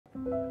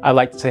I'd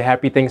like to say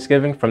Happy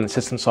Thanksgiving from the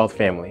SystemSoft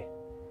family.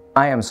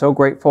 I am so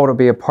grateful to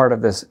be a part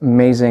of this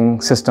amazing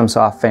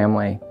SystemSoft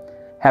family.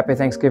 Happy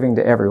Thanksgiving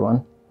to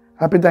everyone.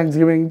 Happy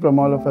Thanksgiving from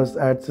all of us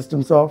at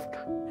SystemSoft.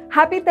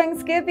 Happy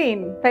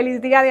Thanksgiving! Feliz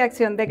Día de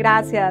Acción de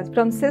Gracias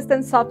from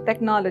SystemSoft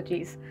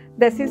Technologies,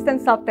 the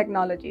SystemSoft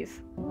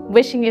Technologies.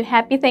 Wishing you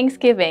Happy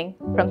Thanksgiving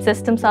from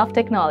SystemSoft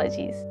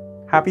Technologies.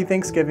 Happy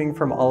Thanksgiving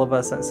from all of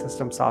us at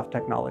SystemSoft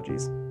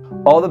Technologies.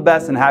 All the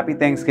best and happy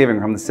Thanksgiving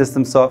from the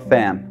SystemSoft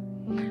fam.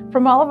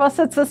 From all of us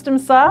at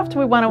SystemSoft,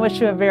 we want to wish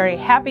you a very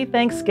happy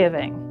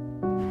Thanksgiving.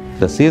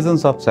 The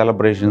seasons of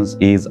celebrations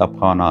is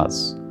upon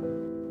us.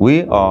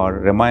 We are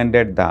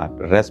reminded that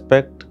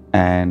respect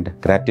and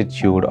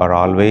gratitude are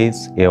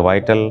always a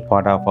vital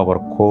part of our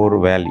core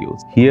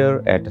values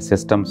here at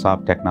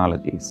SystemSoft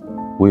Technologies.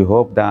 We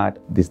hope that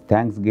this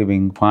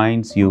Thanksgiving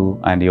finds you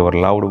and your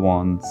loved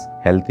ones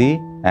healthy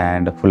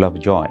and full of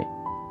joy.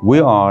 We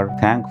are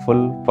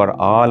thankful for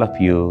all of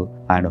you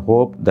and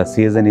hope the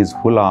season is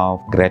full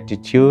of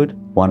gratitude,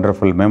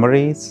 wonderful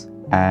memories,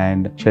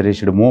 and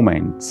cherished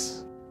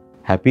moments.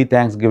 Happy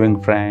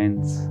Thanksgiving,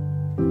 friends.